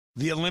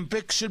The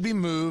Olympics should be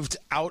moved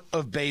out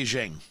of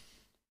Beijing.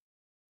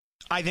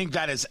 I think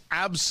that is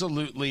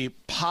absolutely,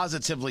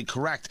 positively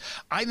correct.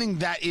 I think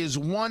that is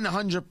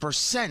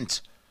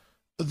 100%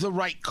 the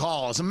right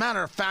call. As a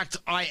matter of fact,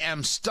 I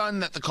am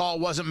stunned that the call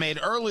wasn't made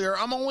earlier.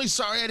 I'm only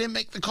sorry I didn't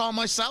make the call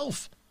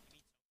myself.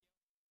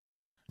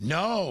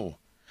 No,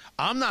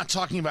 I'm not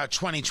talking about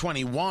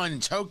 2021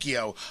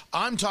 Tokyo.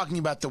 I'm talking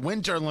about the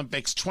Winter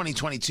Olympics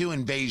 2022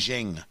 in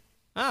Beijing.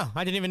 Oh,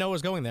 I didn't even know it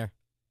was going there.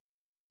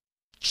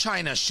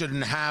 China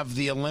shouldn't have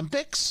the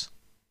Olympics.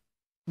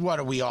 What,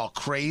 are we all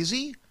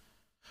crazy?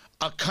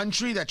 A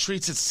country that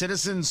treats its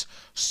citizens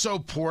so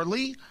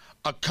poorly,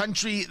 a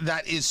country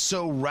that is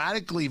so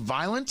radically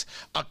violent,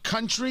 a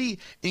country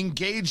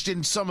engaged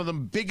in some of the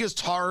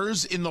biggest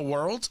horrors in the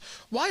world.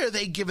 Why are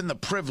they given the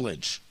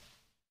privilege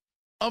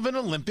of an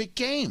Olympic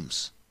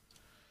Games?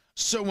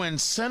 So when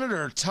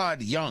Senator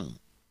Todd Young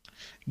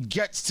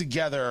gets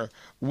together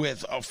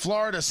with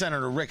Florida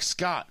Senator Rick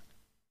Scott,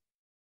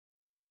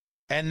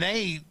 and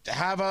they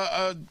have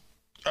a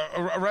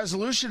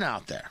resolution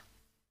out there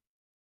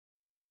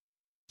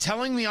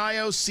telling the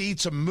IOC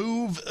to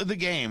move the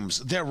games,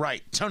 they're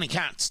right. Tony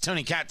Katz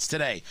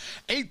today.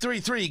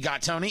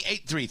 833-GOT-TONY,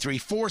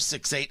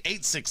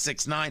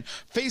 833-468-8669.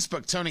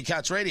 Facebook, Tony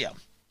Katz Radio.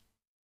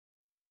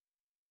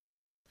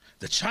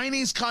 The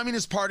Chinese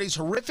Communist Party's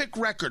horrific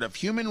record of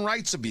human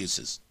rights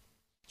abuses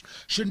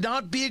should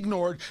not be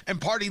ignored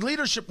and party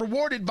leadership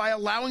rewarded by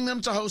allowing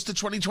them to host the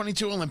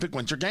 2022 Olympic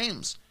Winter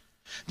Games.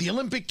 The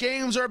Olympic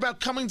Games are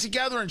about coming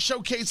together and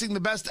showcasing the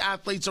best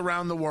athletes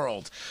around the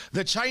world.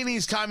 The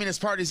Chinese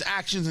Communist Party's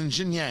actions in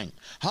Xinjiang,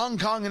 Hong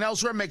Kong, and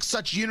elsewhere make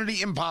such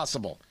unity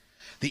impossible.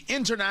 The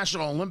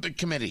International Olympic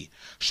Committee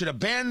should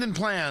abandon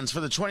plans for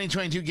the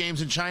 2022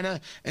 Games in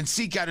China and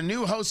seek out a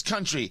new host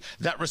country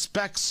that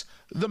respects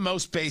the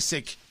most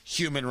basic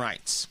human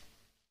rights.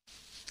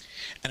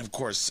 And of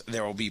course,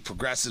 there will be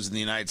progressives in the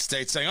United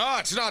States saying, "Oh,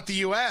 it's not the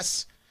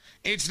U.S.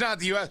 It's not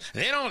the U.S.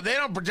 They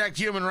don't protect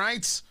human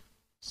rights."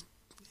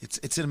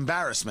 It's an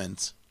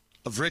embarrassment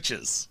of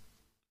riches.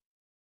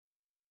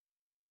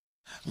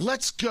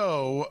 Let's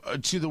go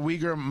to the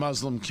Uyghur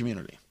Muslim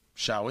community,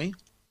 shall we?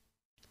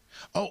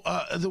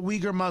 The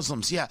Uyghur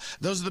Muslims, yeah.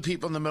 Those are the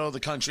people in the middle of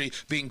the country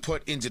being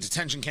put into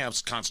detention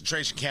camps,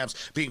 concentration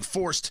camps, being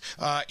forced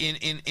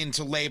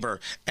into labor.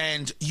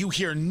 And you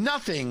hear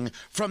nothing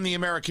from the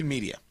American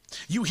media.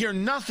 You hear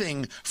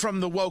nothing from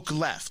the woke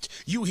left.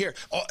 You hear,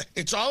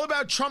 it's all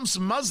about Trump's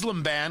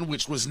Muslim ban,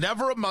 which was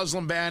never a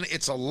Muslim ban.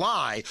 It's a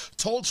lie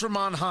told from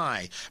on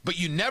high. But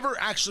you never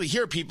actually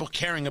hear people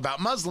caring about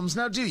Muslims,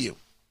 now do you?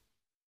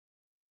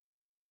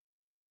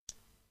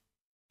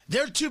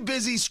 They're too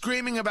busy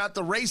screaming about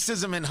the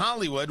racism in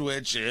Hollywood,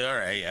 which, all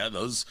right, yeah,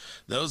 those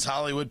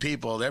Hollywood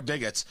people, they're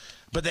bigots.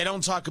 But they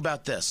don't talk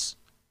about this.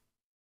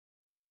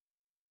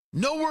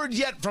 No word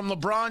yet from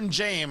LeBron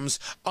James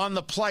on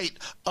the plight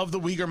of the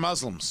Uyghur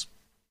Muslims.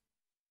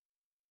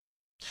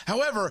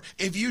 However,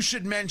 if you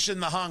should mention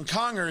the Hong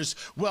Kongers,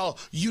 well,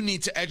 you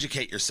need to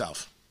educate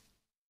yourself.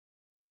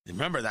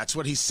 Remember, that's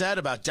what he said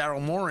about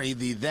Daryl Morey,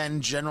 the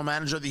then general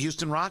manager of the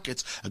Houston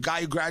Rockets, a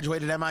guy who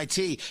graduated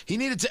MIT. He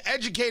needed to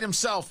educate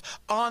himself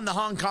on the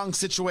Hong Kong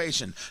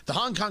situation. The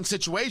Hong Kong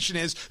situation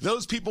is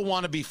those people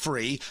want to be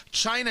free.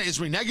 China is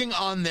reneging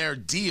on their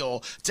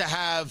deal to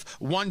have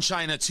one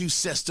China, two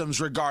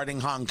systems regarding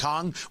Hong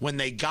Kong when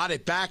they got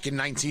it back in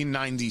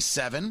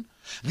 1997.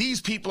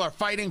 These people are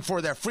fighting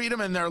for their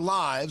freedom and their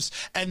lives,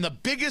 and the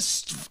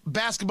biggest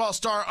basketball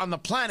star on the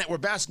planet, where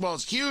basketball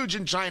is huge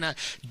in China,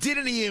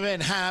 didn't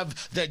even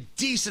have the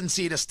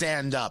decency to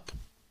stand up.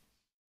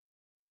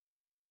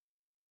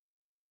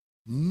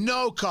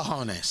 No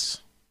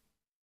cojones.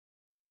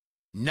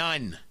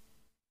 None.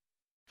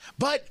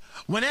 But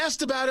when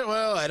asked about it,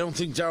 well, I don't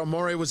think Daryl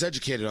Morey was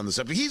educated on the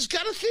subject. He's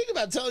got a thing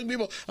about telling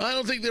people, I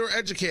don't think they were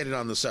educated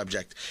on the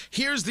subject.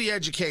 Here's the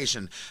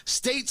education.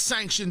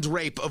 State-sanctioned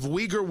rape of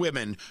Uyghur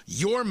women.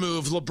 Your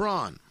move,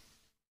 LeBron.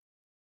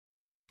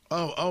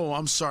 Oh,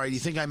 I'm sorry. Do you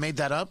think I made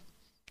that up?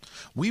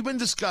 We've been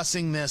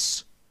discussing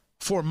this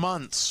for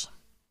months.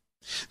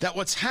 That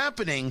what's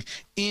happening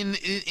in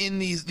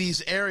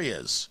these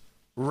areas,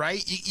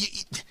 right?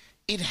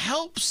 It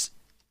helps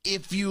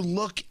if you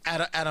look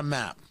at a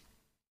map.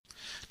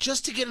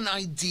 Just to get an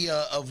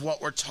idea of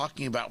what we're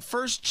talking about.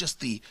 First, just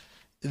the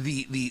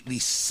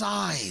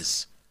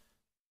size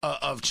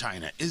of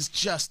China is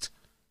just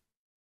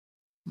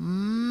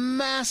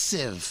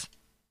massive.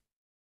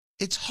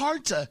 It's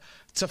hard to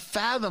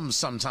fathom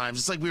sometimes.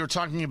 It's like we were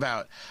talking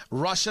about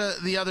Russia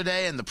the other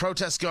day and the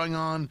protests going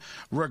on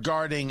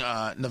regarding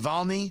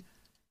Navalny.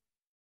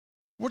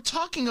 We're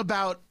talking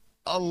about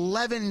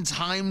 11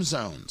 time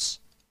zones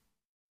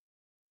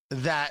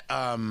that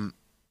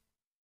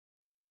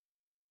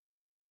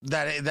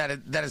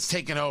it's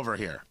taken over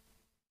here,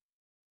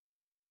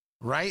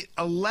 right?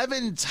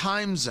 11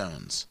 time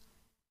zones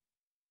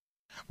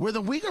where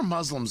the Uyghur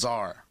Muslims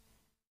are,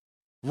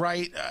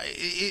 right?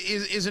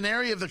 Is an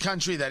area of the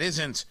country that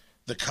isn't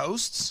the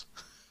coasts.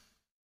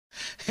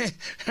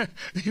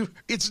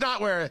 It's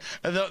not where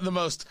the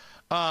most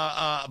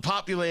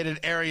populated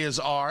areas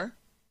are.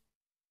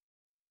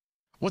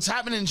 What's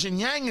happening in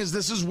Xinjiang is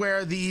this is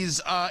where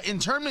these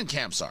internment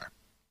camps are.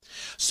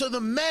 So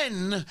the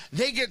men,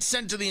 they get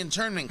sent to the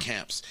internment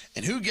camps.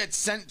 And who gets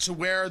sent to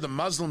where the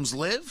Muslims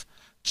live?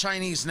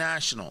 Chinese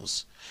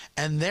nationals.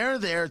 And they're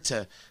there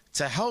to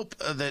help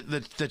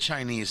the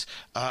Chinese,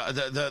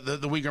 the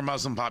Uyghur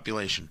Muslim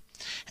population.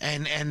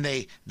 And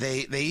they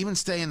even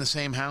stay in the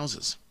same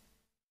houses.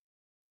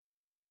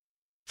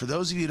 For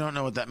those of you who don't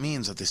know what that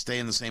means, that they stay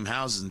in the same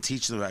houses and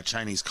teach them about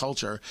Chinese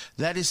culture,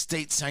 that is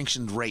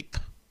state-sanctioned rape.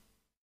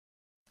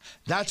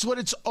 That's what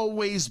it's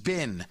always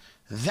been.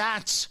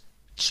 That's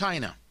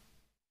China.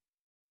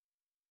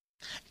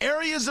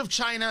 Areas of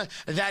China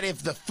that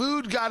if the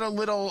food got a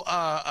little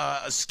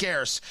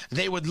scarce,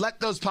 they would let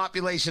those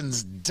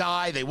populations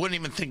die. They wouldn't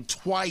even think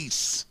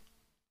twice.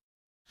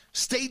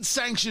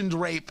 State-sanctioned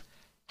rape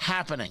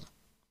happening.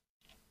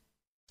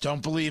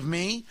 Don't believe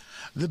me?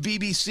 The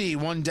BBC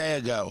one day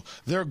ago.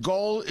 Their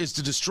goal is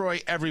to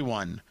destroy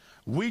everyone.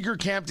 Uyghur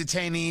camp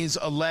detainees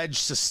allege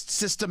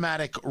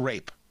systematic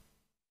rape.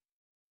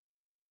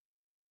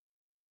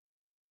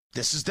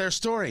 This is their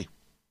story.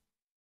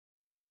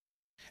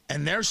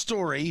 And their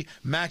story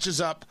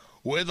matches up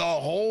with a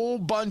whole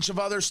bunch of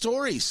other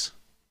stories.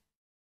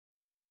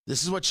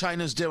 This is what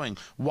China's doing.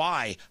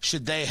 Why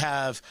should they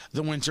have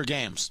the Winter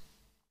Games?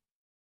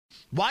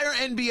 Why are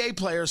NBA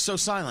players so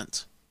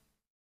silent?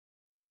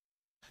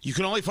 You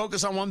can only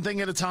focus on one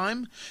thing at a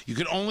time. You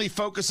can only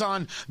focus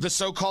on the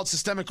so-called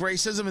systemic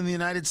racism in the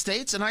United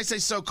States. And I say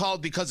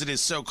so-called because it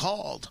is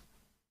so-called.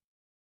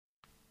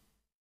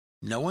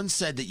 No one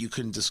said that you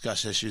couldn't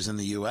discuss issues in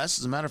the U.S.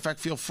 As a matter of fact,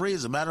 feel free.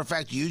 As a matter of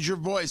fact, use your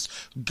voice.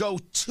 Go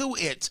to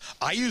it.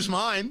 I use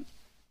mine.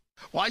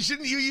 Why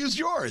shouldn't you use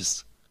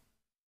yours?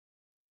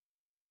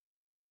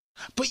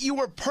 But you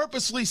were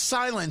purposely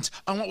silent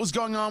on what was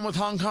going on with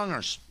Hong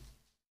Kongers.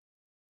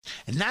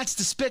 And that's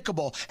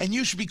despicable, and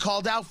you should be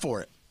called out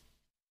for it.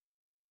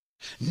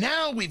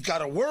 Now we've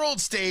got a world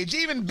stage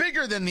even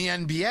bigger than the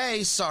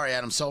NBA. Sorry,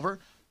 Adam Silver.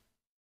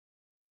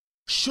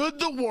 Should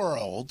the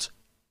world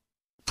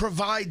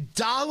provide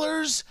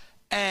dollars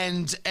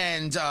and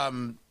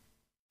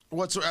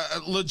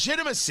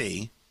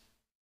legitimacy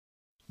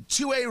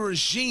to a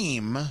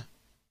regime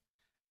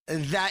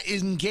that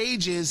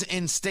engages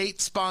in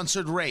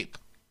state-sponsored rape,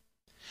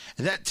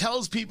 that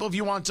tells people if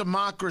you want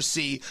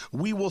democracy,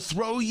 we will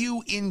throw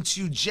you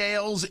into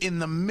jails in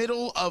the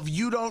middle of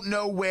you don't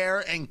know where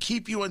and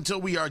keep you until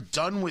we are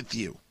done with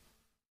you,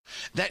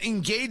 that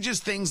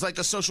engages things like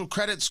a social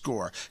credit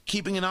score,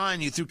 keeping an eye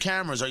on you through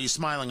cameras. Are you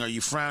smiling? Are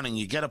you frowning?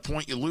 You get a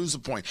point, you lose a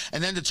point,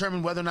 and then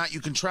determine whether or not you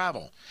can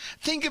travel.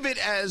 Think of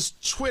it as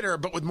Twitter,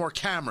 but with more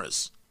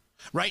cameras.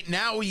 Right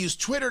now, we use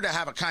Twitter to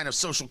have a kind of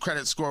social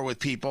credit score with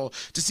people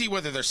to see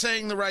whether they're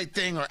saying the right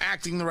thing or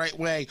acting the right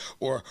way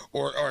or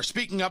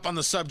speaking up on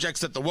the subjects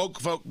that the woke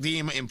folk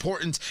deem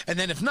important. And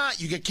then if not,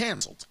 you get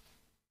canceled.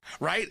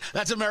 Right?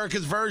 That's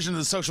America's version of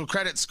the social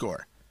credit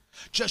score.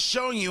 Just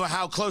showing you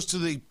how close to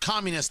the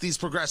communists these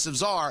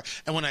progressives are.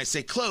 And when I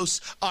say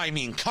close, I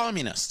mean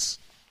communists.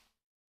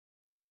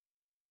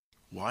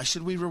 Why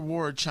should we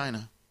reward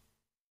China?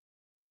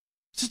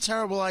 It's a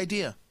terrible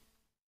idea.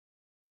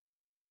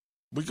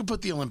 We could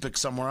put the Olympics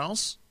somewhere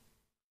else.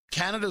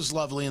 Canada's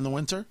lovely in the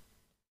winter.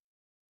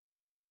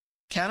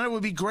 Canada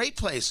would be a great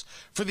place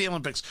for the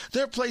Olympics.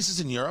 There are places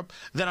in Europe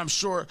that I'm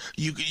sure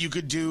you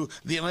could do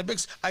the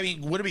Olympics. I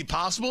mean, would it be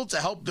possible to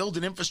help build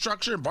an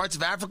infrastructure in parts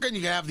of Africa and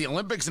you can have the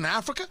Olympics in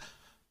Africa?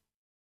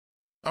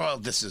 Oh, well,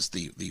 this is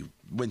the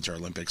Winter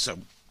Olympics, so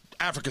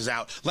Africa's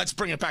out. Let's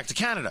bring it back to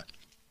Canada.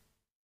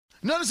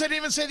 Notice I didn't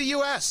even say the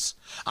U.S.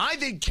 I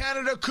think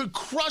Canada could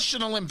crush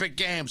an Olympic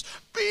Games.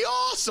 Be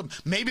awesome.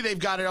 Maybe they've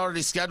got it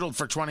already scheduled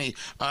for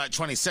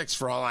 2026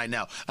 for all I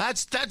know.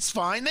 That's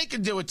fine. They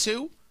can do it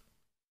too.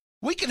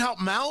 We can help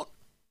them out.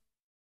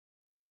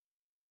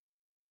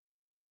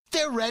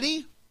 They're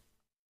ready.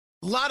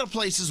 A lot of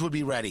places would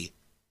be ready.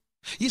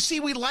 You see,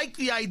 we like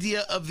the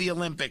idea of the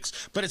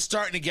Olympics, but it's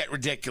starting to get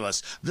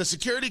ridiculous. The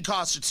security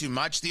costs are too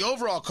much. The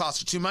overall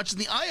costs are too much. And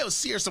the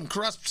IOC are some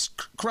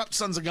corrupt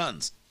sons of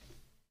guns.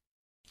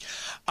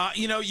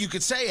 You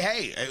could say,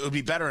 hey, it would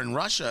be better in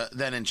Russia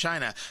than in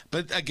China.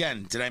 But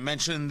again, did I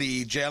mention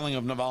the jailing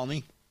of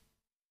Navalny?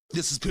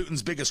 This is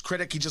Putin's biggest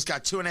critic. He just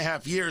got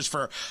 2.5 years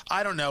for,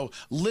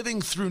 living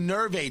through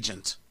nerve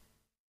agent.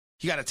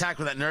 He got attacked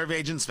with that nerve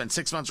agent, spent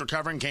 6 months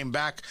recovering, came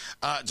back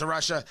to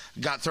Russia,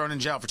 got thrown in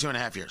jail for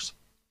 2.5 years.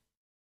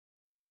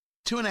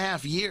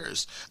 2.5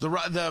 years.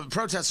 The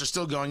protests are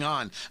still going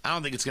on. I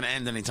don't think it's going to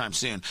end anytime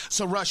soon.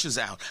 So Russia's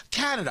out.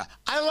 Canada.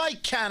 I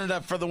like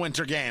Canada for the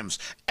Winter Games.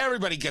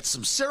 Everybody gets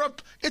some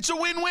syrup. It's a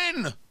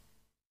win-win.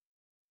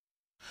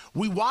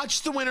 We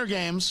watch the Winter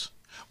Games.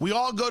 We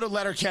all go to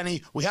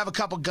Letterkenny. We have a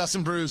couple Gus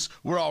and Brews.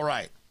 We're all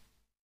right.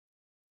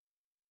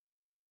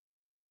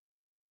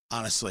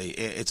 Honestly,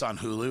 it's on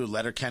Hulu.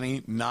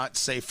 Letterkenny, not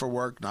safe for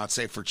work, not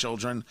safe for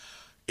children.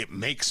 It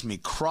makes me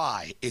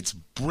cry. It's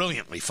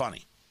brilliantly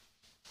funny.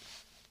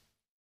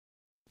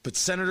 But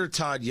Senator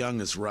Todd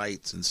Young is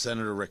right, and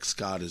Senator Rick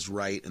Scott is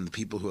right, and the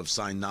people who have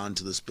signed on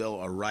to this bill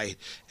are right,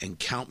 and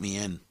count me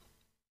in.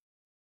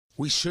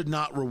 We should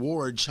not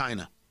reward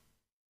China.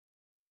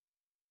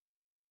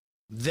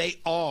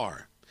 They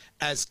are,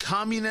 as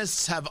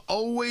communists have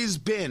always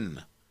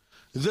been,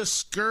 the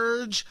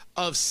scourge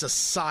of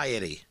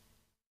society.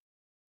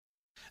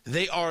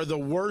 They are the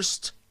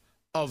worst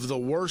of the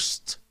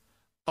worst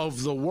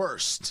of the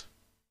worst.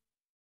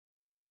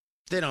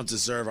 They don't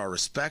deserve our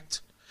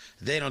respect.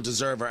 They don't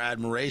deserve our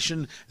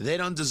admiration. They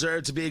don't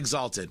deserve to be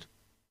exalted.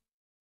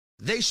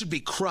 They should be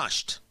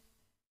crushed.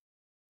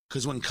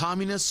 Because when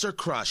communists are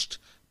crushed,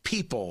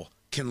 people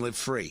can live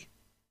free.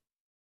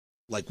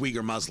 Like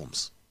Uyghur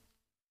Muslims.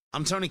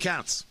 I'm Tony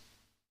Katz.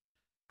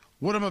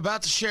 What I'm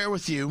about to share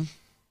with you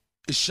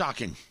is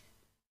shocking.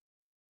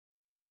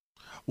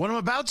 What I'm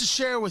about to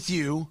share with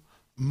you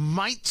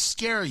might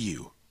scare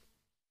you,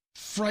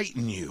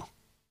 frighten you,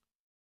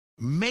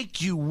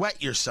 make you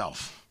wet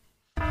yourself.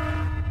 My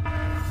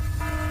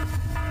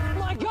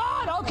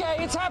God!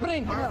 Okay, it's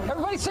happening.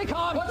 Everybody stay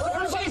calm. What's the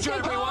procedure,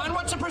 everyone?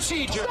 What's the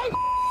procedure? Stay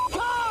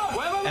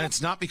calm! And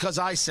it's not because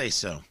I say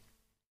so.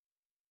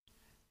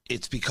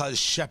 It's because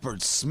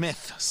Shepard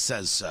Smith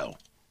says so.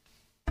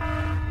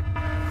 My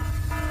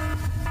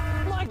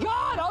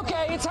God!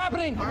 Okay, it's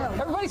happening.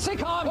 Everybody stay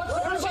calm. What's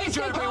the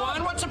procedure,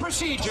 everyone? What's the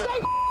procedure?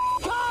 Stay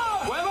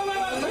calm! Wait.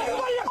 Everybody,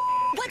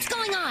 What's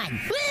going on?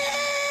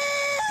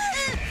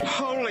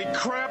 Holy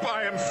crap,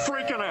 I am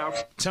freaking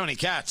out. Tony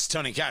Katz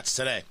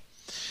today.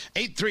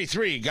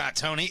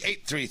 833-GOT-TONY,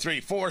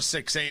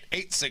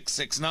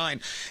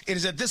 833-468-8669. It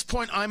is at this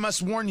point I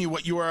must warn you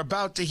what you are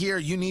about to hear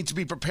you need to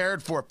be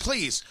prepared for.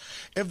 Please,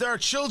 if there are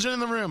children in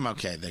the room,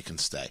 okay, they can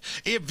stay.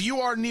 If you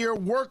are near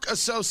work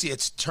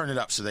associates, turn it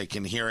up so they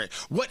can hear it.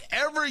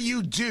 Whatever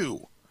you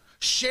do,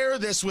 share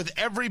this with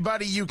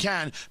everybody you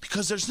can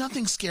because there's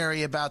nothing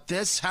scary about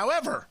this.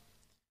 However,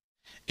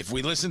 if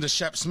we listen to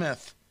Shep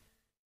Smith,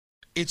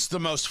 it's the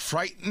most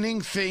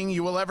frightening thing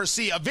you will ever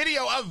see. A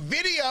video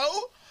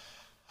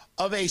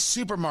of a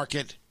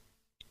supermarket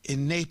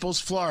in Naples,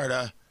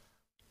 Florida,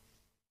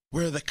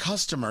 where the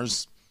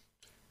customers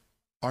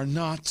are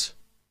not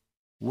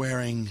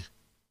wearing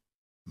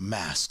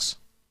masks.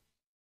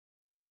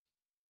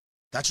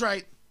 That's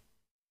right.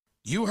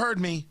 You heard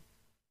me.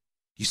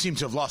 You seem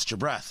to have lost your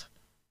breath.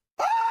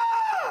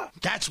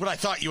 That's what I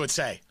thought you would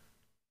say.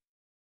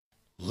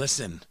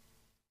 Listen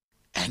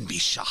and be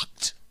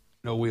shocked.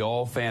 No, we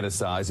all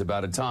fantasize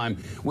about a time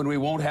when we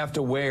won't have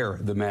to wear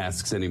the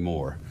masks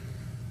anymore.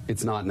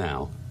 It's not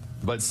now.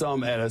 But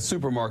some at a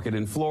supermarket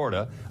in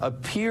Florida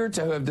appear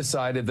to have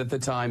decided that the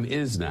time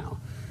is now.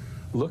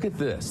 Look at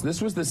this.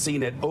 This was the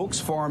scene at Oaks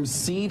Farms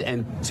Seed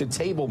and to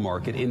Table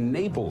Market in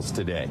Naples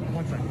today.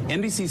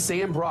 NBC's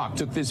Sam Brock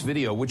took this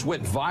video, which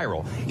went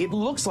viral. It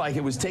looks like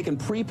it was taken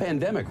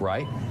pre-pandemic,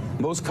 right?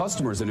 Most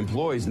customers and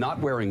employees not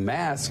wearing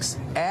masks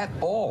at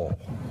all.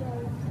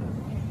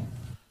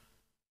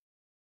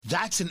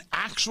 That's an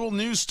actual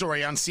news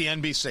story on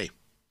CNBC.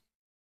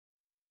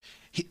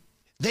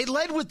 They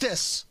led with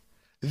this.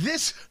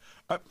 Yes,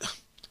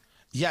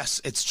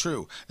 it's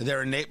true.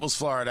 They're in Naples,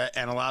 Florida,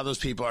 and a lot of those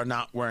people are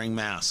not wearing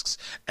masks.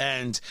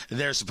 And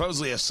there's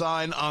supposedly a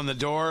sign on the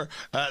door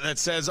that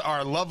says,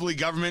 our lovely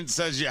government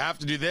says you have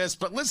to do this.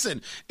 But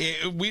listen,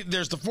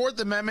 there's the Fourth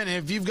Amendment.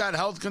 And if you've got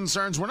health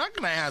concerns, we're not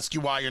going to ask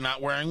you why you're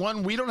not wearing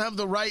one. We don't have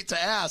the right to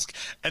ask.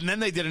 And then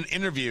they did an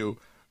interview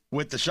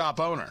with the shop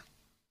owner.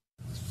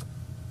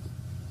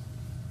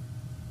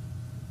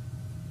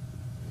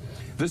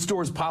 The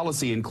store's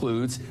policy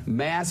includes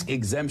mask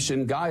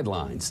exemption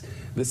guidelines.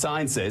 The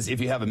sign says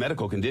if you have a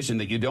medical condition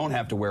that you don't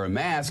have to wear a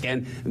mask,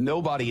 and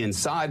nobody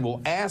inside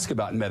will ask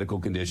about medical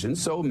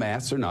conditions, so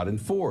masks are not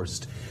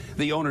enforced.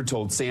 The owner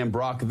told Sam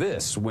Brock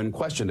this when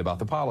questioned about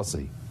the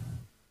policy.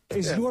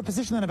 Is your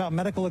position then about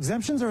medical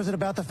exemptions, or is it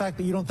about the fact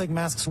that you don't think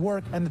masks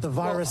work and that the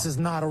virus is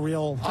not a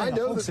real thing? I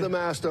know that the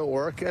masks don't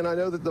work, and I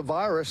know that the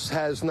virus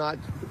has not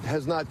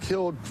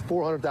killed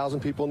 400,000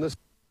 people in this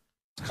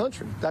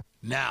country.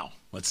 Now,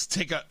 let's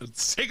take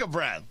a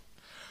breath.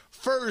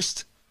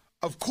 First,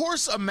 of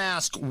course a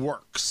mask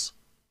works.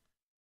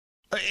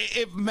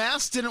 If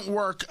masks didn't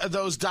work,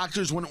 those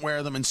doctors wouldn't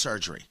wear them in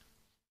surgery.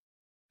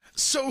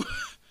 So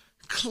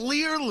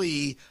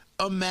clearly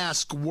a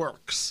mask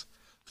works.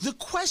 The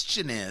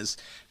question is,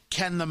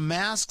 can the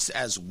masks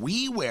as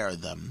we wear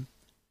them,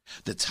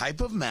 the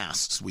type of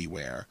masks we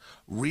wear,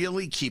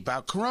 really keep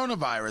out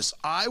coronavirus?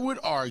 I would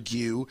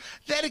argue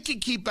that it can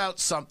keep out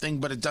something,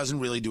 but it doesn't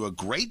really do a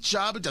great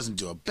job. It doesn't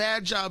do a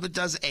bad job. It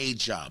does a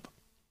job.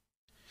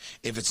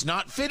 If it's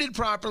not fitted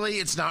properly,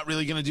 it's not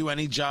really going to do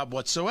any job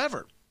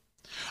whatsoever.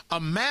 A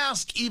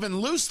mask, even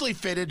loosely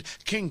fitted,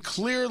 can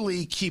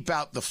clearly keep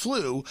out the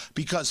flu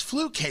because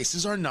flu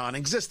cases are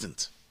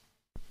non-existent.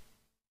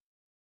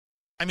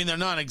 I mean, they're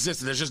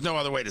non-existent. There's just no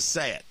other way to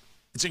say it.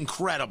 It's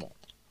incredible.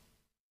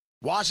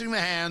 Washing the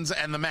hands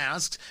and the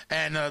masks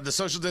and the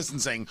social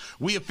distancing,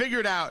 we have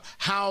figured out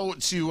how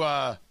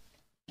to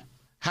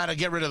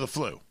get rid of the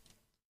flu.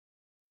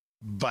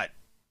 But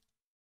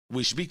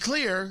we should be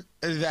clear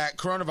that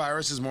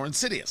coronavirus is more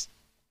insidious.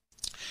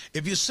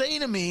 If you say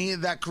to me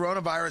that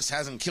coronavirus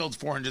hasn't killed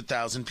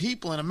 400,000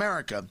 people in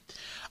America,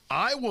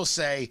 I will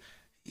say,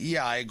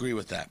 yeah, I agree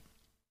with that.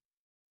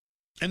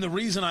 And the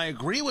reason I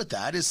agree with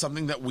that is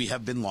something that we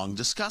have been long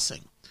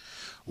discussing.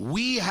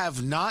 We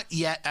have not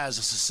yet, as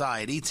a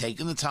society,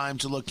 taken the time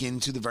to look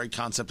into the very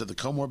concept of the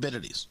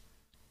comorbidities.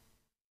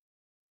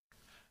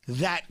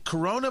 That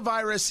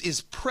coronavirus is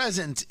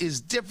present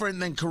is different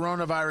than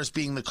coronavirus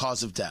being the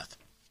cause of death.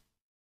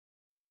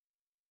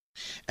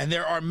 And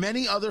there are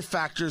many other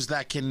factors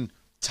that can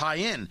tie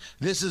in.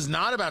 This is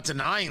not about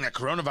denying that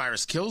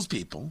coronavirus kills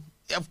people.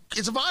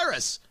 It's a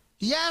virus.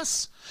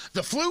 Yes.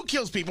 The flu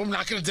kills people. I'm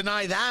not going to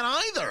deny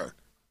that either.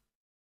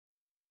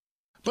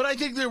 But I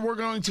think that we're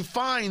going to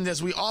find,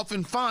 as we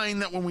often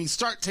find, that when we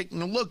start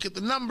taking a look at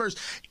the numbers,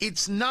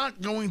 it's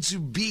not going to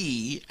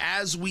be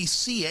as we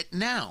see it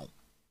now.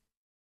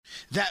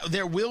 That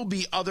there will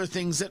be other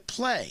things at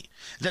play.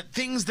 That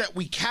things that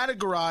we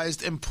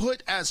categorized and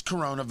put as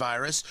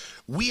coronavirus,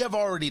 we have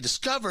already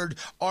discovered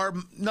are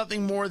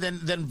nothing more than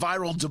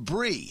viral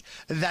debris.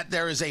 That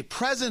there is a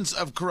presence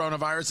of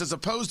coronavirus as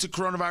opposed to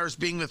coronavirus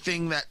being the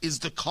thing that is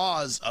the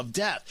cause of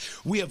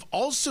death. We have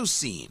also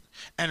seen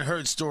and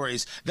heard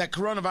stories that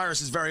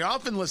coronavirus is very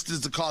often listed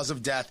as the cause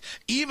of death,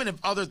 even if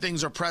other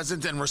things are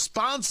present and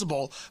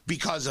responsible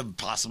because of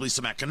possibly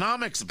some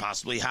economics and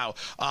possibly how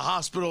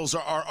hospitals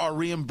are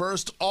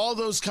reimbursed, all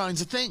those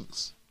kinds of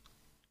things.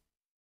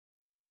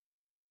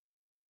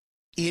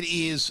 It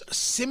is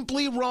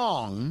simply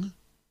wrong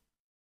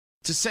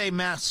to say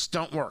masks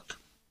don't work.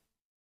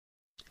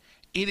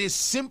 It is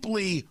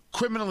simply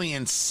criminally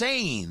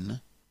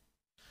insane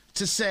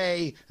to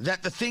say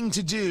that the thing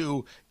to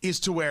do is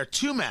to wear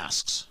 2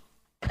 masks.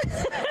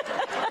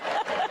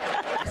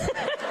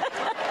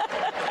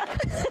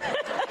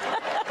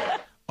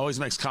 Always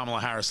makes Kamala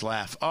Harris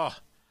laugh. Oh,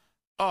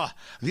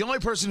 the only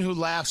person who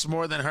laughs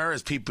more than her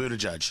is Pete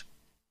Buttigieg.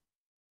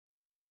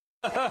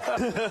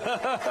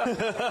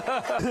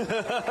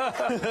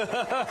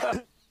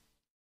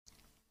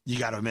 You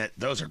got to admit,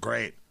 those are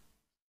great.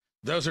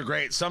 Those are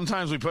great.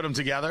 Sometimes we put them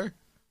together.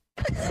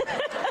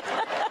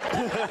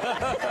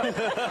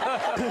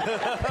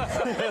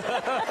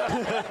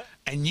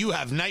 And you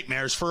have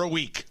nightmares for a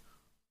week.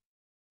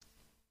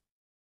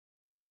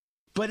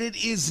 But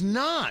it is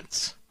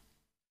not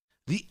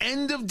the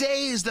end of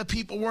days that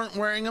people weren't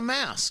wearing a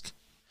mask.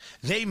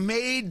 They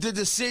made the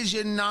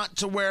decision not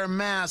to wear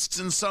masks,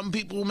 and some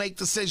people make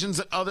decisions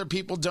that other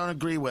people don't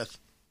agree with.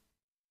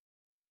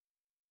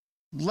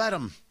 Let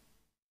them.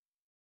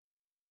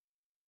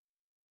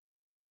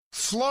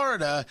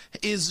 Florida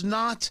is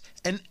not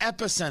an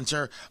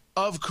epicenter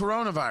of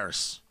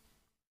coronavirus.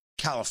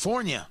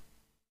 California.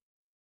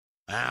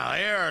 Now,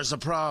 there's a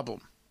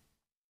problem.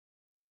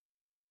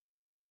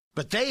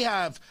 But they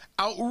have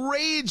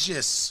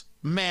outrageous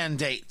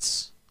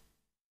mandates.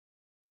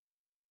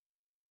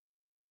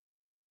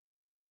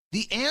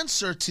 The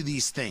answer to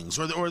these things,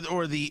 or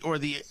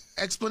the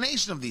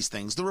explanation of these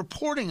things, the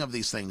reporting of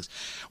these things,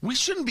 we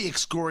shouldn't be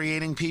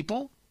excoriating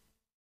people.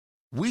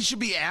 We should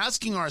be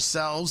asking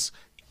ourselves,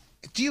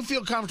 do you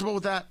feel comfortable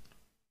with that?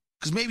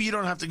 Because maybe you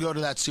don't have to go to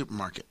that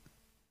supermarket.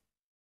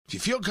 If you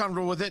feel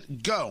comfortable with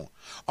it, go.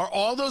 Are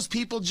all those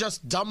people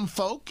just dumb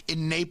folk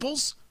in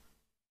Naples?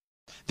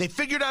 They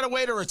figured out a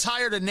way to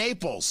retire to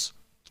Naples.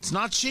 It's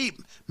not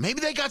cheap. Maybe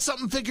they got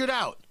something figured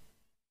out.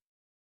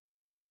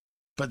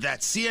 But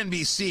that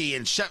CNBC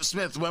and Shep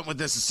Smith went with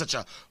this as such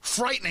a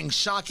frightening,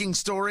 shocking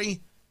story.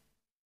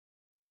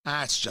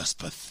 That's just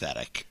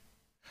pathetic.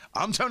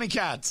 I'm Tony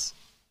Katz.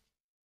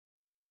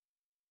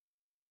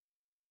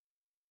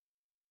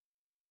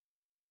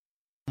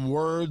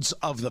 Words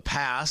of the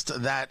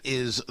past, that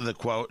is the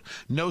quote.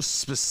 No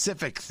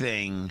specific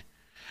thing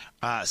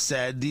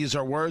said. These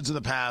are words of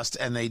the past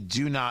and they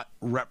do not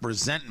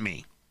represent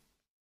me.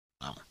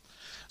 Well,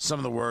 some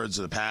of the words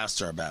of the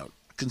past are about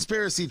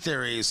conspiracy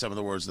theories. Some of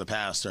the words of the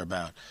past are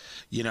about,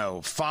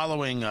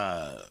 following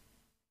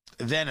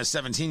then a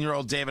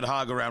 17-year-old David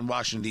Hogg around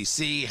Washington,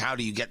 D.C. How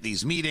do you get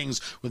these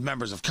meetings with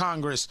members of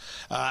Congress?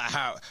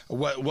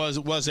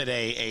 Was it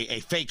a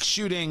fake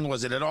shooting?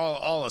 Was it at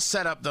all a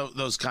setup?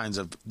 Those kinds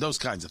of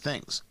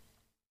things.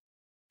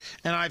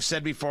 And I've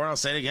said before, and I'll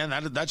say it again,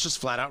 that's just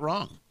flat out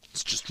wrong.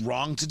 It's just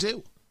wrong to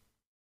do.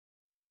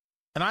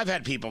 And I've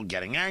had people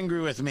getting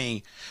angry with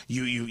me.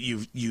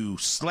 You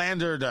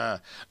slandered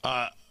the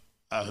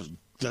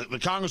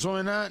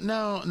Congresswoman.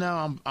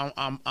 No,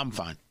 I'm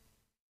fine.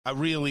 I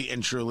really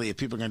and truly, if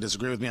people are going to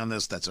disagree with me on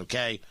this, that's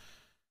okay.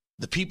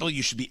 The people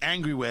you should be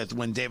angry with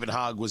when David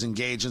Hogg was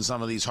engaged in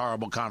some of these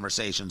horrible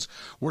conversations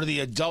were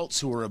the adults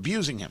who were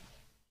abusing him.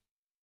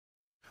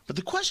 But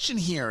the question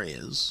here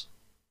is,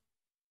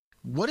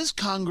 what is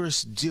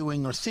Congress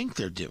doing or think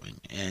they're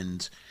doing?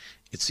 And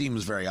it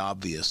seems very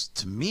obvious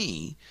to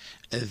me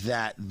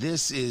that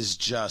this is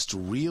just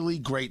really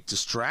great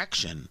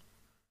distraction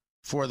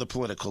for the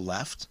political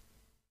left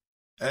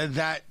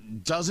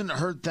that doesn't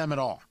hurt them at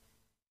all.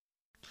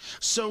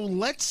 So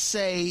let's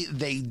say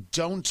they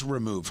don't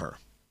remove her.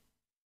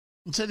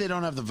 Let's say they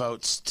don't have the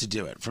votes to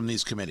do it from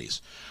these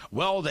committees.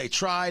 Well, they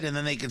tried, and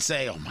then they could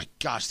say, oh my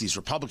gosh, these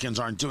Republicans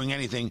aren't doing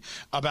anything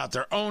about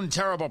their own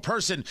terrible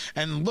person,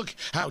 and look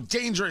how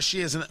dangerous she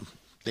is. And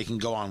they can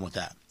go on with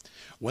that.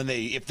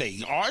 If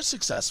they are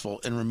successful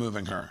in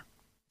removing her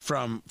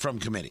from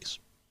committees,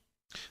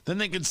 then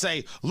they can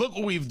say, look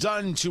what we've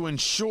done to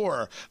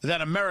ensure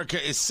that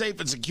America is safe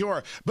and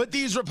secure, but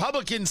these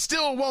Republicans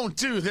still won't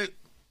do that,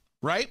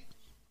 right?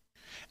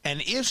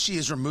 And if she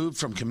is removed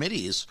from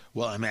committees,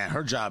 well, I mean,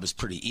 her job is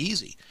pretty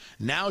easy.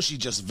 Now she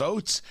just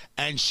votes,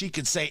 and she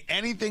can say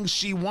anything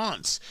she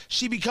wants.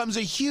 She becomes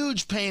a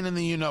huge pain in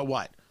the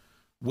you-know-what,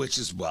 which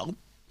is, well,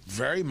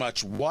 very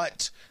much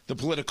what the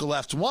political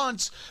left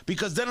wants,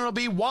 because then it'll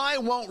be, why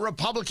won't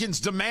Republicans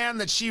demand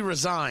that she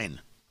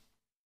resign?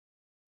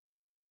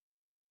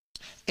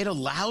 It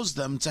allows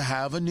them to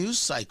have a news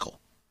cycle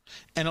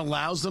and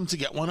allows them to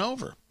get one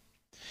over.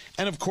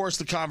 And, of course,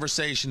 the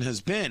conversation has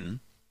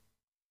been,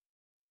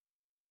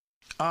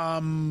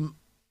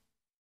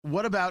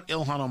 what about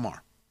Ilhan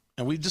Omar?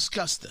 And we've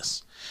discussed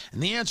this.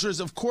 And the answer is,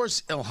 of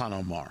course, Ilhan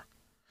Omar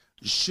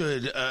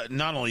should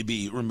not only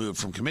be removed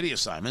from committee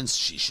assignments,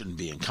 she shouldn't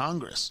be in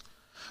Congress.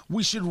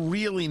 We should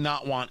really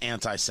not want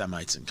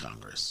anti-Semites in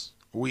Congress.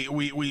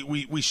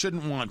 We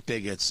shouldn't want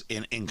bigots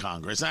in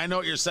Congress. And I know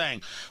what you're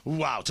saying.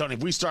 Wow, Tony,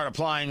 if we start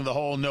applying the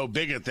whole no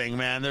bigot thing,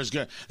 man, there's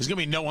gonna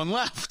be no one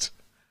left.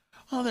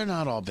 Oh, they're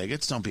not all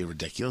bigots. Don't be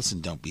ridiculous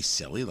and don't be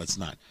silly. Let's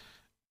not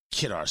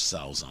kid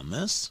ourselves on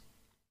this.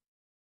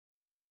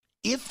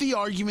 If the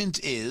argument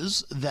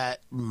is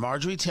that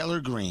Marjorie Taylor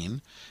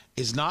Greene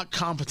is not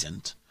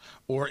competent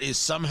or is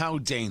somehow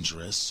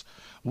dangerous,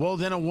 well,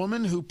 then a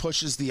woman who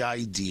pushes the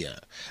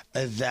idea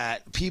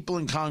that people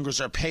in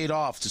Congress are paid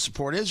off to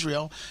support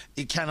Israel,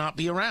 it cannot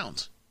be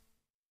around.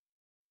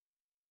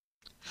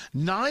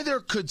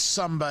 Neither could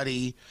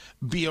somebody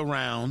be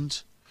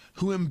around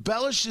who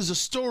embellishes a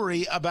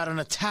story about an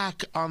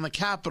attack on the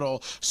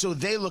Capitol so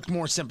they look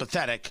more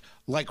sympathetic,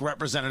 like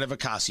Representative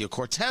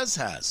Ocasio-Cortez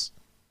has,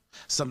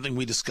 something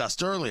we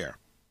discussed earlier.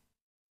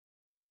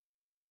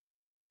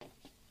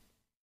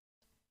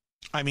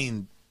 I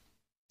mean,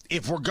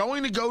 if we're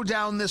going to go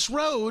down this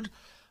road,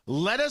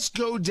 let us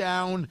go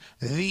down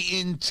the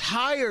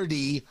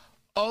entirety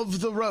of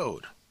the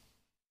road.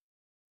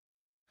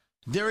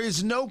 There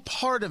is no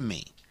part of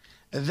me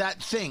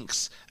that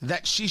thinks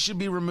that she should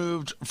be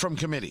removed from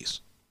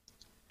committees.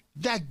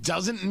 That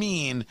doesn't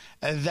mean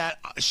that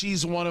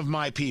she's one of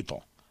my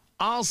people.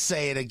 I'll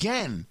say it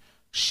again.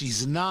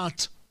 She's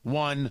not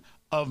one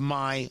of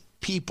my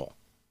people.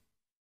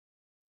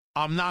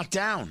 I'm not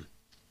down.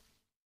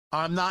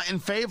 I'm not in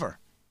favor.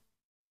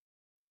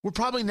 We're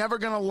probably never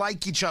going to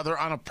like each other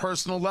on a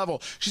personal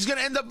level. She's going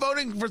to end up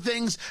voting for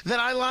things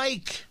that I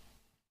like.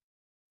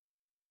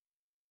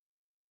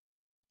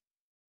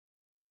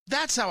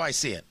 That's how I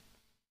see it.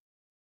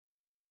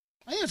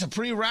 I think it's a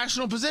pretty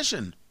rational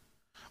position.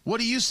 What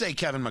do you say,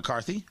 Kevin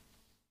McCarthy?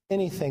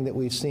 Anything that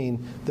we've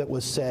seen that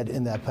was said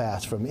in that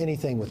past, from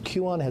anything with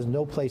QAnon, has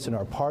no place in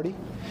our party.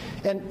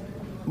 And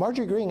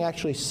Marjorie Greene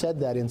actually said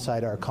that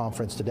inside our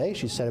conference today.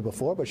 She said it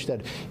before, but she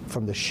said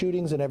from the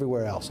shootings and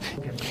everywhere else.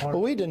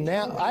 Well,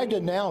 I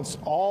denounced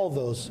all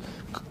those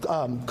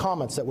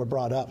comments that were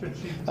brought up.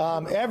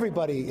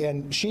 Everybody,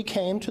 and she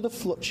came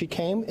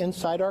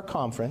inside our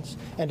conference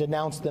and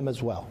denounced them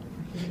as well.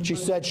 She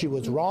said she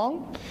was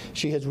wrong.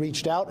 She has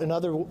reached out in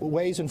other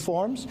ways and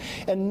forms,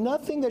 and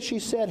nothing that she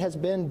said has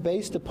been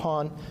based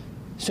upon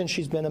since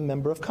she's been a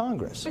member of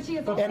Congress. And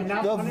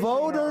the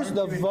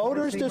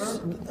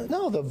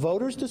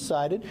voters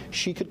decided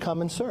she could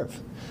come and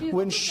serve.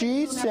 When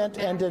she sent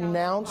and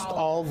denounced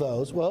all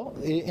those, well,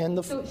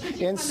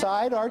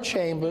 inside our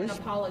chambers,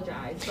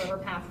 apologize for her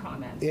past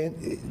comments.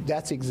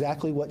 That's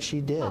exactly what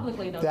she did.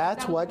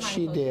 That's what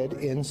she did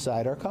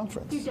inside our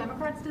conference. Do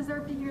Democrats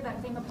deserve to hear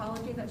that same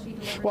apology that she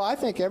delivered? Well, I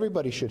think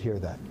everybody should hear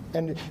that.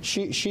 And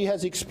she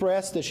has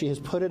expressed that she has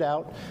put it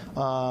out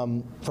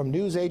from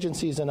news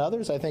agencies and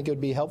others. I think it would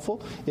be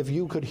helpful if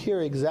you could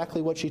hear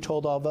exactly what she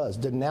told all of us,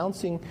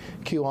 denouncing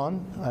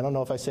QAnon. I don't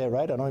know if I say it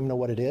right. I don't even know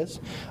what it is.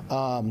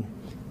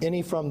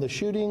 Any from the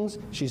shootings.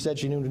 She said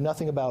she knew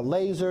nothing about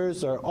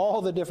lasers or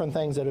all the different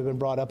things that have been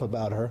brought up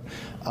about her.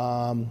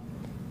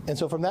 And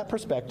so from that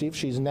perspective,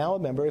 she's now a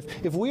member.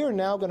 If we are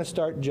now going to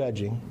start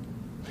judging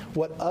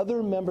what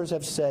other members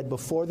have said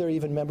before they're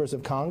even members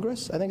of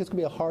Congress, I think it's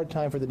going to be a hard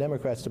time for the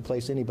Democrats to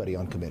place anybody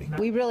on committee.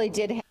 We really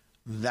did.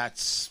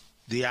 That's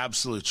the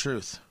absolute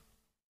truth.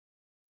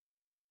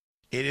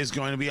 It is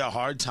going to be a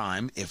hard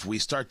time if we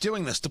start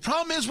doing this. The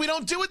problem is we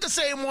don't do it the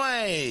same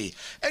way.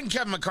 And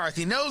Kevin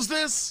McCarthy knows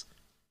this.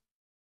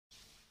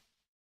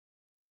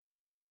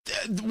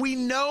 We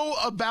know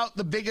about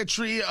the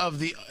bigotry of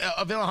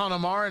Ilhan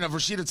Omar and of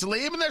Rashida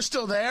Tlaib, and they're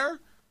still there.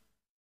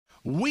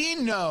 We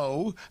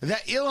know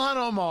that Ilhan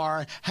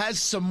Omar has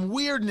some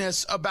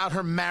weirdness about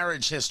her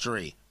marriage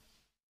history.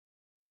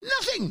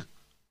 Nothing.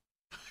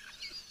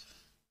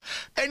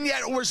 And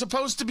yet we're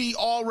supposed to be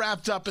all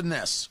wrapped up in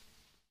this.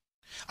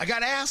 I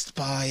got asked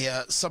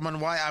by someone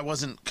why I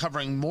wasn't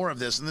covering more of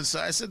this, and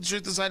I said the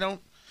truth is I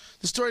don't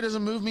The story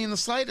doesn't move me in the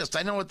slightest.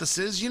 I know what this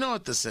is. You know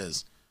what this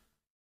is.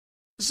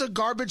 This is a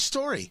garbage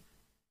story.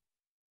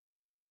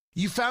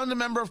 You found a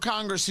member of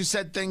Congress who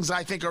said things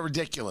I think are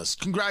ridiculous.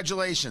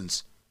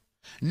 Congratulations.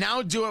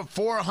 Now do it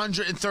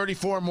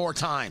 434 more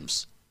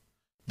times.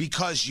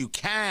 Because you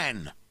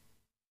can.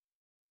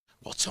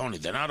 Well, Tony,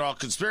 they're not all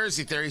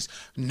conspiracy theories.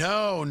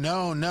 No.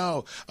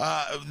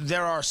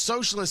 There are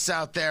socialists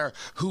out there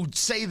who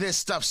say this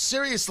stuff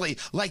seriously,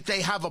 like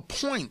they have a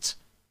point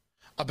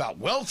about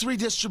wealth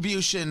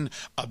redistribution,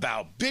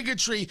 about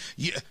bigotry.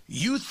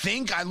 You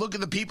think I look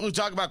at the people who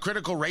talk about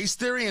critical race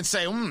theory and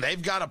say,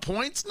 they've got a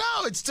point?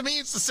 No, to me,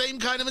 it's the same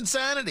kind of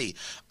insanity.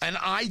 And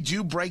I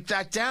do break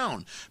that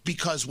down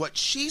because what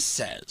she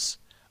says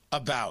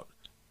about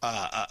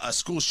a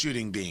school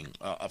shooting being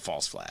a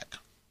false flag,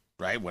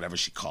 right? Whatever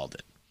she called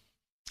it.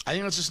 I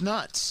think that's just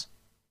nuts.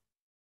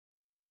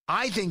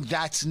 I think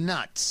that's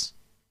nuts.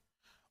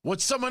 What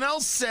someone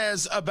else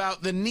says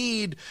about the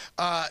need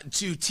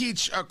to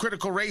teach a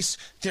critical race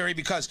theory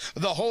because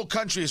the whole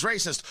country is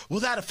racist, well,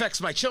 that affects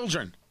my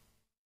children.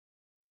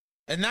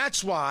 And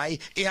that's why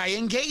I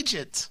engage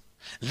it.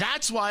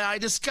 That's why I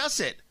discuss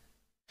it.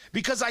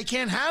 Because I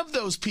can't have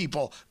those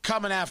people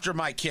coming after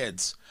my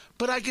kids.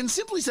 But I can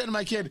simply say to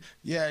my kid,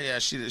 yeah,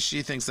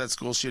 she thinks that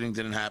school shooting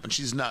didn't happen.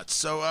 She's nuts.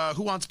 So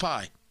who wants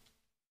pie?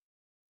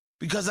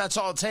 Because that's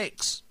all it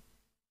takes.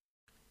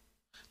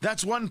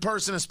 That's one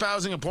person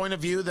espousing a point of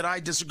view that I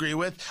disagree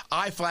with.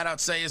 I flat out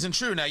say isn't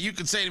true. Now, you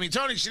could say to me,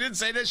 Tony, she didn't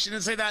say this, she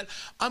didn't say that.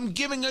 I'm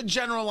giving a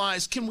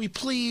generalized. Can we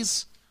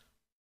please?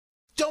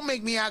 Don't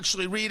make me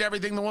actually read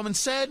everything the woman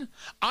said.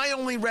 I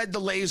only read the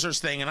lasers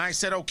thing, and I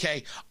said,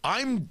 okay,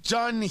 I'm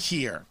done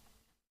here.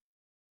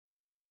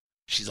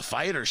 She's a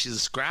fighter. She's a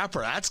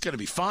scrapper. That's going to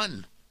be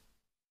fun.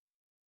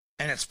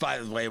 And it's, by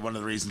the way, one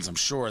of the reasons I'm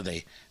sure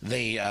they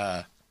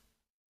the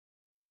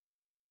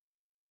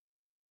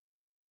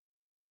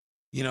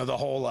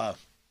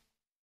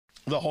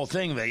whole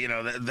thing,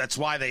 that's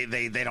why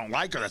they don't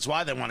like her. That's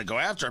why they want to go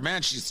after her.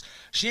 Man,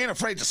 she ain't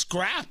afraid to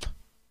scrap.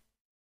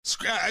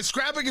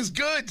 Scrapping is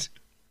good.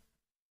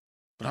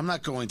 But I'm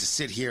not going to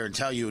sit here and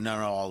tell you, no,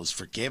 all is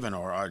forgiven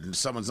or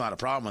someone's not a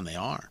problem when they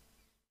are.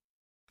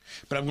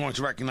 But I'm going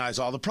to recognize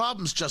all the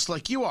problems just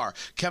like you are.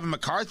 Kevin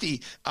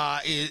McCarthy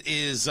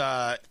is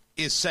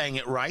saying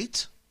it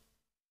right.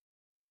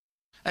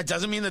 That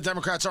doesn't mean the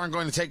Democrats aren't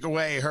going to take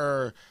away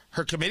her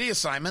committee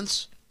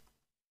assignments.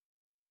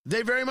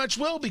 They very much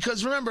will,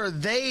 because remember,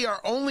 they are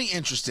only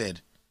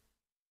interested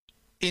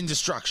in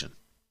destruction.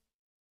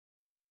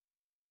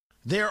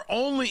 They're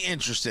only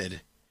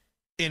interested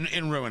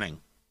in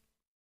ruining.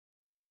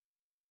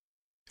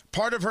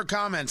 Part of her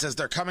comments as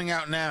they're coming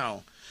out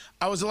now,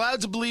 I was allowed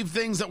to believe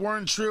things that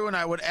weren't true, and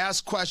I would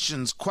ask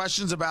questions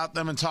about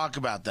them and talk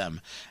about them.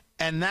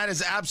 And that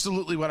is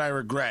absolutely what I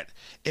regret.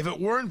 If it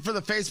weren't for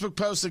the Facebook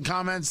posts and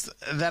comments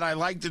that I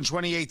liked in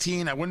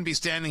 2018, I wouldn't be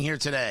standing here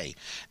today.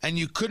 And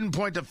you couldn't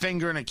point a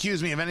finger and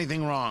accuse me of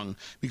anything wrong,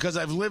 because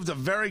I've lived a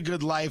very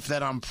good life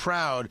that I'm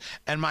proud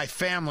and my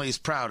family's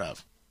proud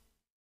of.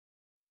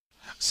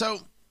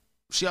 So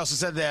she also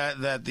said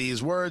that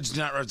these words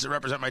do not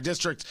represent my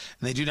district,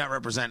 and they do not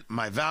represent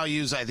my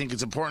values. I think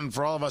it's important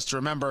for all of us to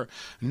remember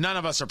none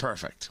of us are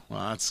perfect.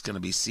 Well, that's going to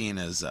be seen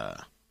as an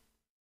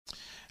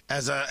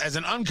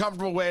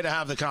uncomfortable way to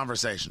have the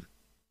conversation.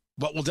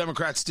 What will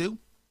Democrats do?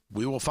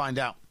 We will find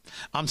out.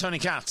 I'm Tony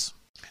Katz.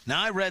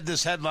 Now, I read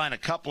this headline a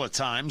couple of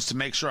times to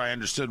make sure I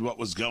understood what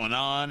was going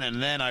on,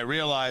 and then I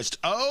realized,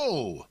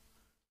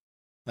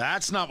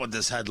 that's not what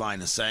this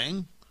headline is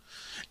saying.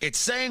 It's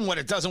saying what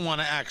it doesn't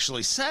want to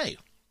actually say.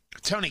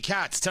 Tony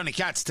Katz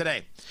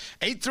today.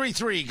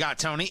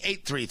 833-GOT-TONY,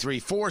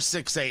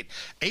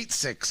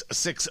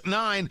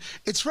 833-468-8669.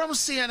 It's from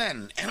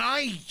CNN, and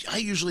I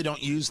usually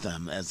don't use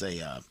them as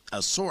a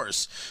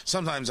source.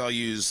 Sometimes I'll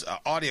use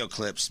audio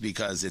clips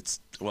because it's,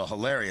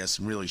 hilarious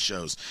and really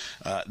shows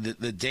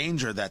the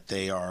danger that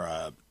they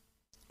are,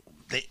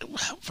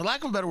 for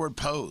lack of a better word,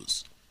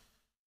 pose.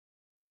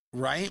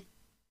 Right?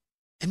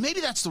 And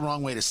maybe that's the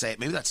wrong way to say it.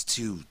 Maybe that's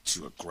too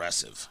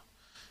aggressive.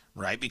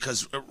 Right?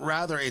 Because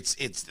rather it's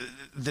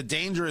the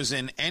danger is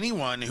in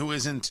anyone who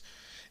isn't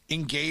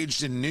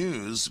engaged in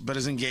news but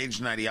is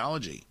engaged in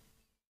ideology.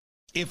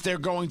 If they're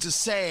going to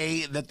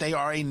say that they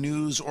are a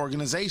news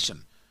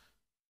organization.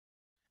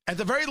 At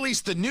the very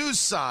least, the news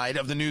side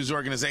of the news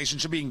organization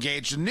should be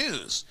engaged in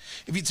news.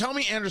 If you tell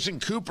me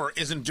Anderson Cooper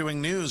isn't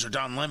doing news or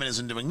Don Lemon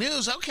isn't doing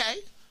news, okay.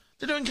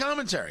 They're doing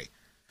commentary.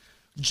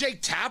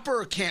 Jake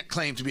Tapper can't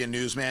claim to be a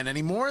newsman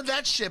anymore.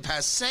 That ship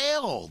has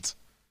sailed.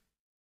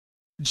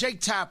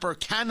 Jake Tapper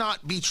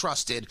cannot be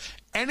trusted.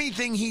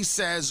 Anything he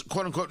says,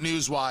 quote unquote,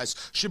 news-wise,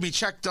 should be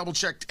checked,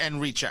 double-checked,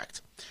 and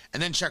rechecked.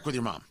 And then check with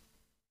your mom.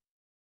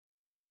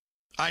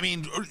 I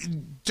mean,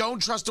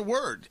 don't trust a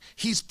word.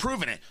 He's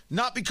proven it.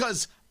 Not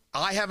because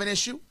I have an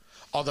issue,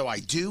 although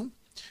I do.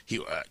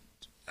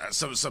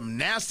 Some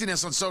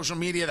nastiness on social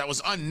media that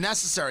was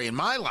unnecessary in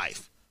my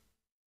life.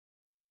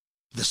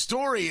 The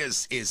story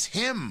is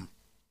him.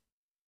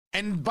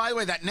 And by the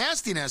way, that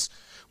nastiness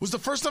was the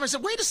first time I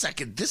said, wait a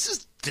second,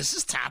 this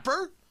is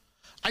Tapper?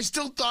 I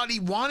still thought he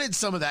wanted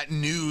some of that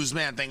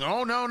newsman thing.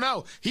 Oh,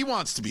 no. He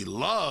wants to be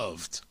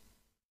loved.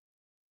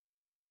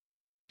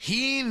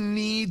 He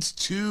needs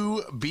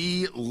to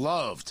be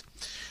loved.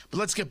 But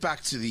let's get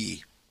back to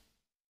the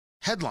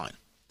headline.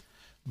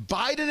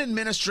 Biden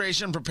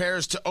administration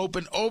prepares to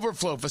open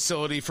overflow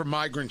facility for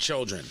migrant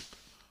children.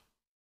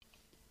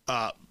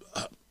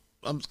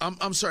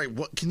 I'm sorry.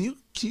 What? Can you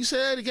say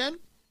that again?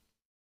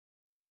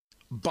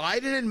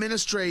 Biden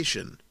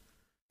administration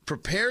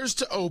prepares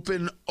to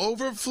open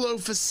overflow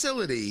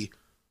facility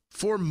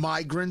for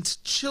migrant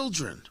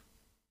children.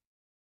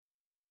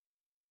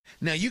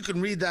 Now, you can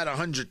read that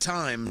 100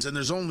 times, and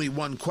there's only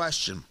one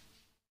question.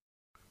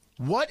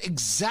 What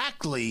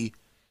exactly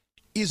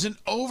is an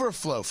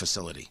overflow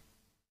facility?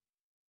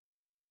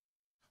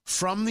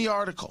 From the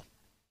article,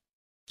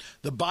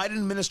 the Biden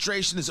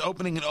administration is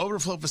opening an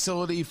overflow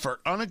facility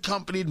for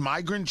unaccompanied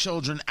migrant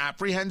children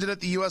apprehended at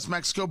the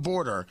U.S.-Mexico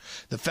border,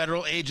 the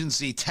federal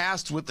agency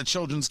tasked with the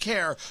children's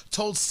care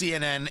told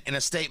CNN in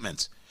a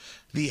statement.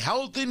 The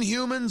Health and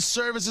Human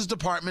Services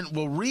Department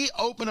will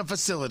reopen a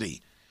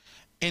facility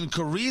in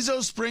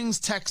Carrizo Springs,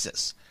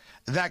 Texas,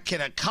 that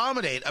can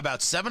accommodate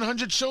about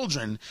 700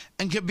 children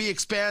and can be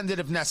expanded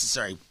if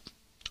necessary.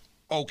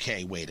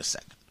 Okay, wait a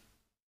second.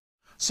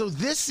 So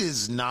this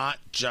is not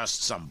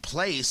just some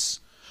place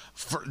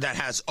that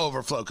has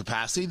overflow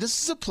capacity.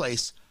 This is a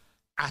place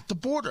at the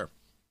border.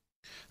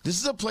 This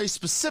is a place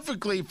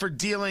specifically for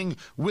dealing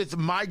with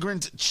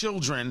migrant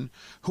children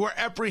who are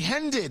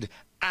apprehended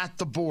at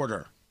the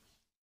border.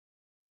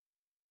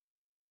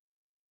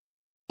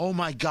 Oh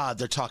my God,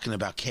 they're talking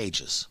about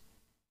cages.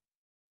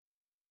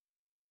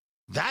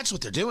 That's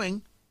what they're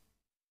doing.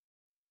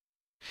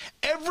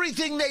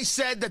 Everything they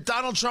said that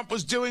Donald Trump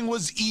was doing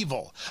was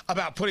evil,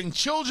 about putting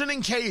children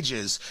in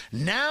cages.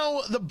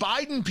 Now the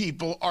Biden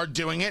people are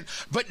doing it,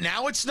 but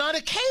now it's not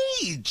a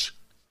cage.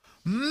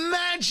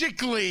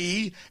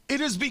 Magically, it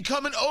has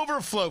become an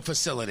overflow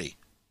facility.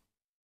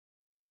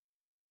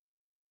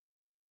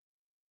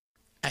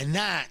 And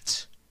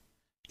that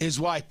is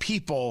why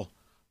people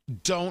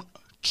don't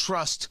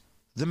trust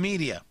the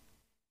media.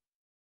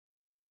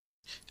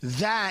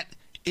 That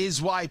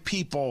is why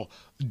people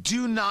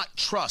do not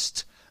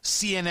trust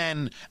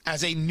CNN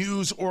as a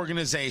news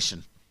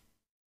organization.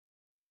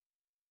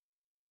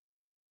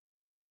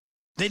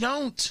 They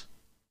don't.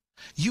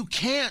 You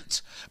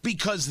can't,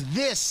 because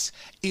this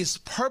is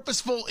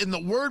purposeful in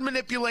the word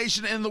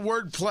manipulation and the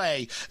word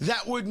play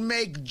that would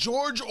make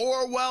George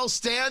Orwell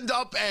stand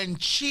up and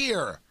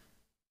cheer.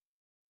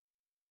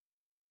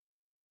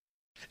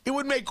 It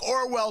would make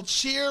Orwell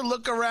cheer,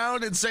 look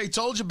around, and say,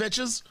 "Told you,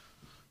 bitches."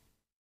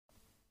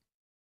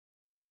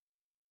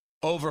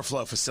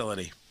 Overflow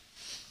facility.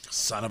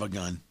 Son of a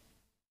gun.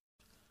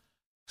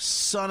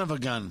 Son of a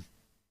gun.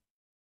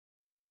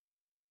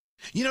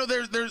 You know,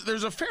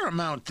 there's a fair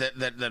amount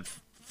that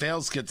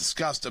fails to get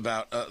discussed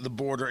about the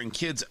border and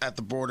kids at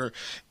the border,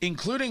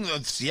 including,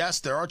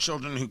 yes, there are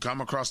children who come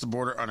across the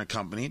border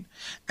unaccompanied,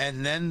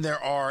 and then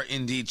there are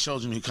indeed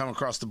children who come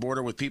across the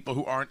border with people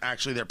who aren't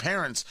actually their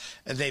parents,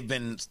 and they've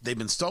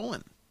been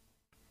stolen.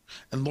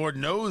 And Lord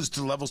knows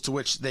the levels to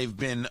which they've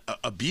been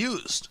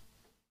abused.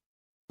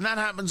 And that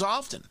happens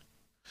often.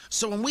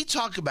 So when we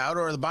talk about,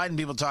 or the Biden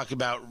people talk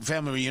about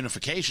family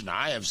reunification,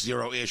 I have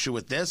zero issue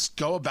with this.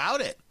 Go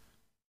about it.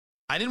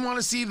 I didn't want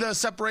to see the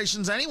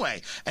separations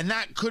anyway. And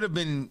that could have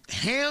been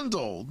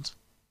handled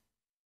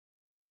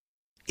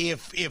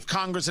if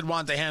Congress had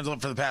wanted to handle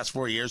it for the past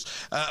 4 years.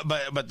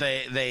 But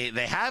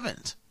they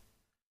haven't.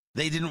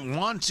 They didn't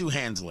want to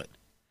handle it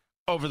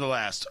over the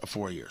last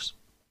 4 years.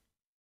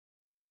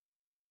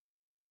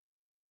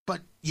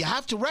 But you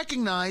have to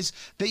recognize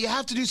that you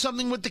have to do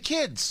something with the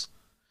kids.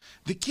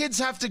 The kids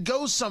have to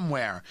go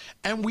somewhere,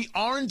 and we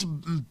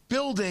aren't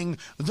building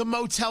the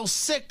Motel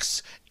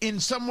 6 in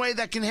some way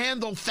that can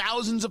handle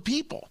thousands of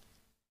people.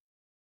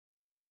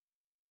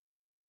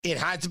 It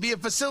had to be a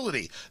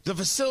facility. The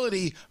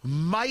facility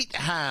might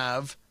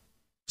have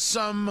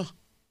some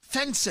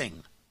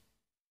fencing.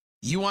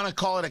 You want to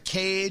call it a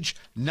cage?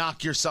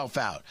 Knock yourself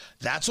out.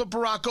 That's what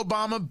Barack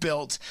Obama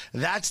built.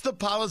 That's the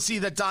policy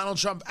that Donald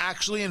Trump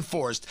actually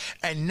enforced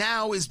and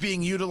now is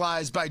being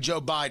utilized by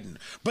Joe Biden.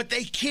 But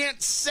they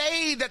can't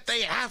say that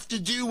they have to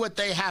do what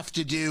they have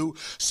to do.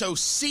 So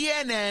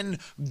CNN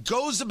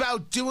goes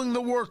about doing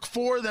the work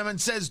for them and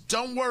says,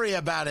 "Don't worry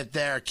about it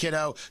there,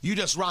 kiddo. You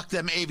just rock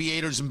them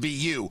aviators and be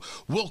you.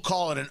 We'll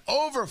call it an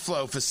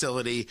overflow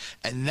facility,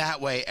 and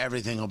that way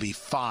everything will be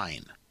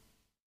fine."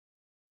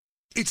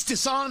 It's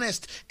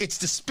dishonest, it's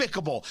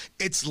despicable,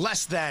 it's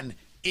less than,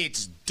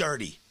 it's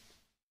dirty.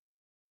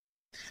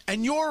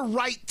 And you're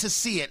right to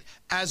see it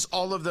as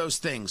all of those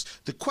things.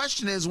 The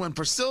question is, when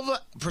Priscilla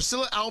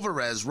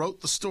Alvarez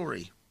wrote the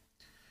story,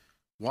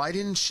 why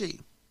didn't she?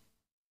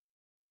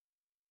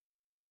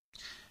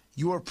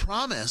 You were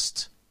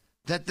promised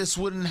that this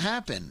wouldn't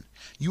happen.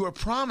 You were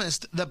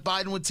promised that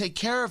Biden would take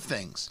care of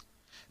things.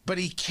 But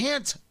he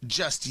can't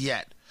just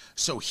yet.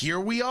 So here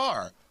we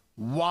are.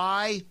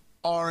 Why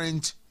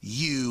aren't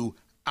you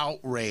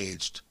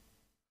outraged?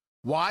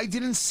 Why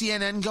didn't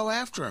CNN go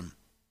after him?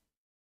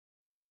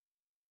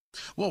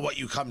 Well, what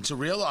you come to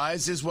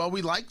realize is, well,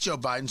 we like Joe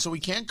Biden, so we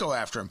can't go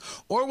after him.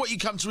 Or what you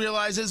come to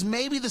realize is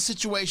maybe the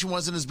situation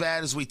wasn't as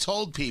bad as we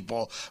told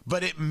people,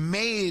 but it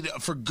made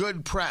for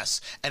good press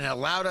and it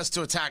allowed us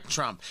to attack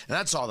Trump. And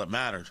that's all that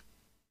mattered.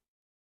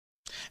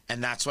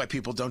 And that's why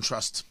people don't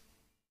trust.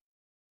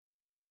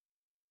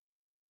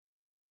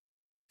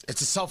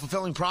 It's a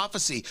self-fulfilling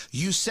prophecy.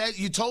 You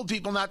told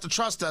people not to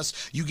trust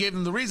us. You gave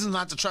them the reason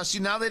not to trust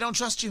you. Now they don't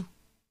trust you.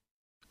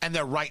 And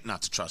they're right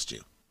not to trust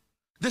you.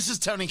 This is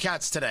Tony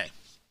Katz today.